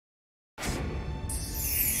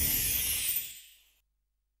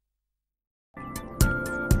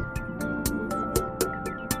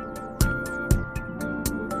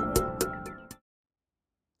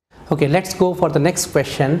Okay, let's go for the next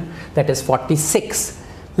question, that is 46.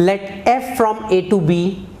 Let f from a to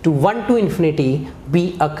b to 1 to infinity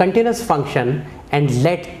be a continuous function, and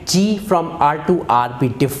let g from r to r be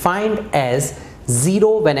defined as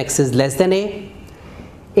 0 when x is less than a,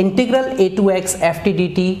 integral a to x ft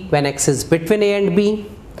dt when x is between a and b,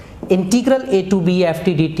 integral a to b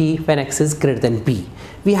ft dt when x is greater than b.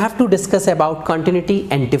 We have to discuss about continuity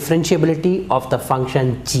and differentiability of the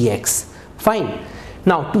function gx. Fine.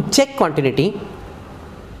 Now to check continuity,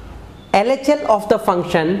 LHL of the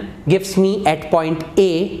function gives me at point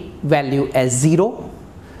A value as 0.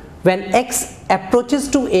 When x approaches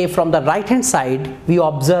to A from the right hand side, we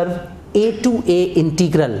observe A to A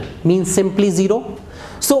integral means simply 0.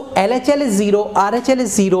 So LHL is 0, RHL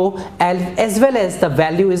is 0, and as well as the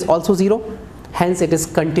value is also 0. Hence it is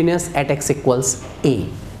continuous at x equals A.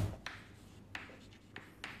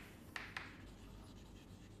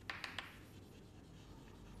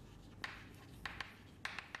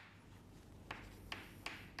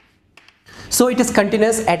 So it is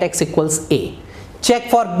continuous at x equals a.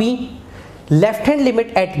 Check for b. Left hand limit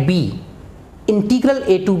at b, integral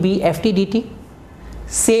a to b ft dt,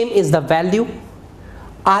 same is the value.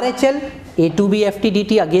 RHL a to b ft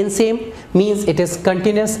dt again same, means it is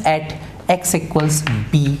continuous at x equals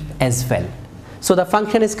b as well. So the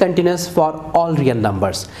function is continuous for all real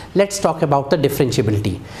numbers. Let's talk about the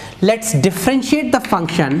differentiability. Let's differentiate the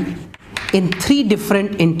function in 3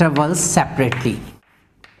 different intervals separately.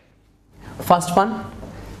 First one,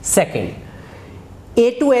 second,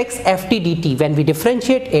 a to x ft dt, when we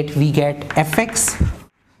differentiate it we get fx.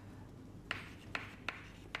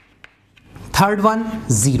 Third one,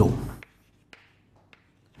 0.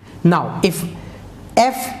 Now if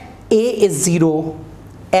fa is 0,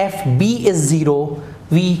 fb is 0,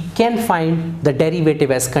 we can find the derivative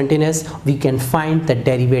as continuous, we can find the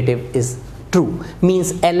derivative is true,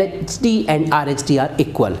 means LHD and RHD are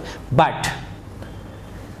equal. But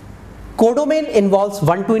codomain involves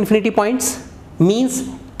 1 to infinity points, means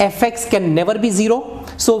fx can never be 0.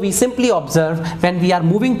 So we simply observe when we are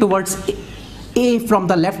moving towards a from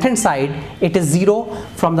the left hand side it is 0,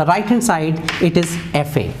 from the right hand side it is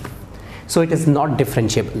fa. So it is not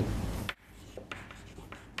differentiable.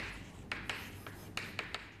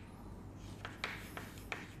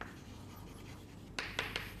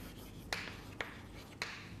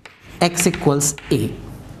 X equals a.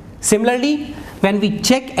 Similarly, when we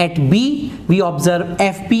check at b, we observe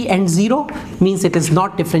fb and 0, means it is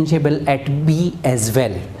not differentiable at b as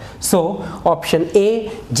well. So option A,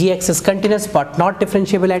 gx is continuous but not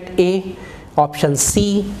differentiable at a. Option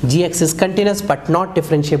C, gx is continuous but not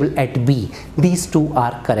differentiable at b. These two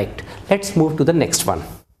are correct. Let's move to the next one.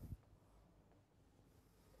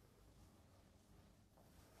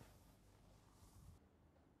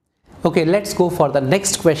 Okay, let's go for the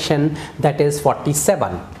next question, that is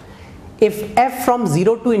 47. If f from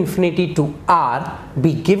 0 to infinity to r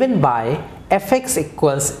be given by fx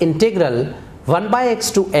equals integral 1 by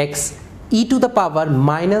x to x e to the power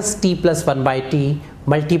minus t plus 1 by t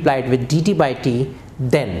multiplied with dt by t,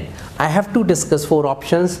 then I have to discuss 4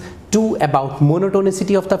 options, 2 about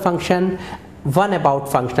monotonicity of the function, 1 about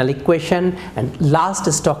functional equation, and last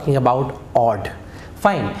is talking about odd.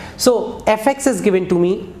 Fine. So fx is given to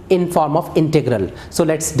me in form of integral. So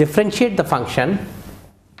let's differentiate the function.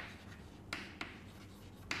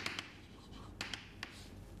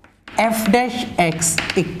 F dash x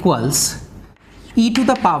equals e to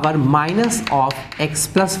the power minus of x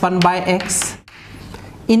plus 1 by x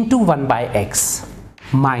into 1 by x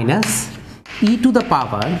minus e to the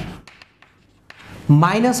power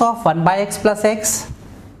minus of 1 by x plus x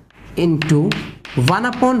into 1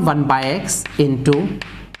 upon 1 by x into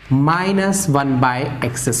minus 1 by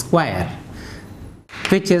x square,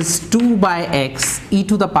 which is 2 by x e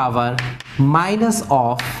to the power minus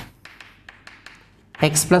of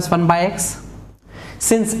x plus 1 by x.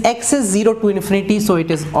 Since x is 0 to infinity, so it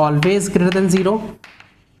is always greater than 0.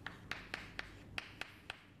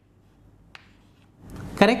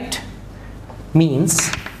 Correct?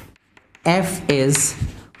 Means f is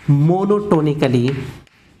monotonically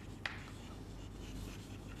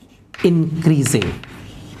increasing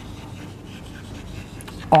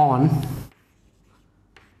on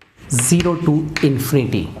 0 to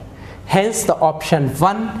infinity. Hence the option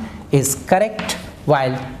 1 is correct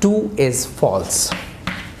while 2 is false.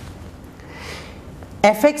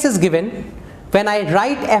 Fx is given. When I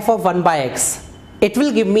write f of 1 by x, it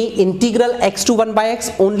will give me integral x to 1 by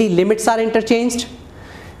x, only limits are interchanged.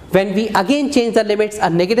 When we again change the limits, a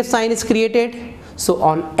negative sign is created. So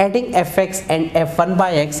on adding fx and f1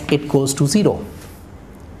 by x, it goes to 0.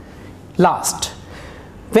 Last,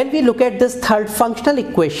 When we look at this third functional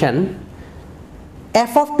equation,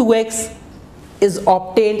 f of 2x is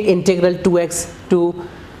obtained integral 2x to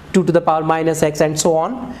 2 to the power minus x and so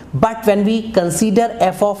on. But when we consider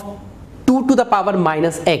f of 2 to the power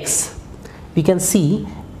minus x, we can see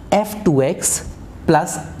f2x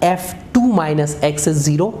plus f2 minus x is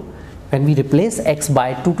 0. When we replace x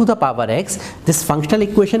by 2 to the power x, this functional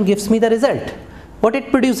equation gives me the result. What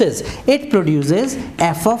it produces? It produces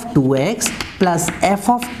f of 2x plus f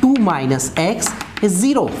of 2 minus x is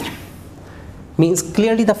 0. Means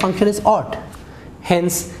clearly the function is odd.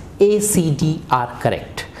 Hence A, C, D are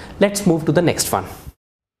correct. Let's move to the next one.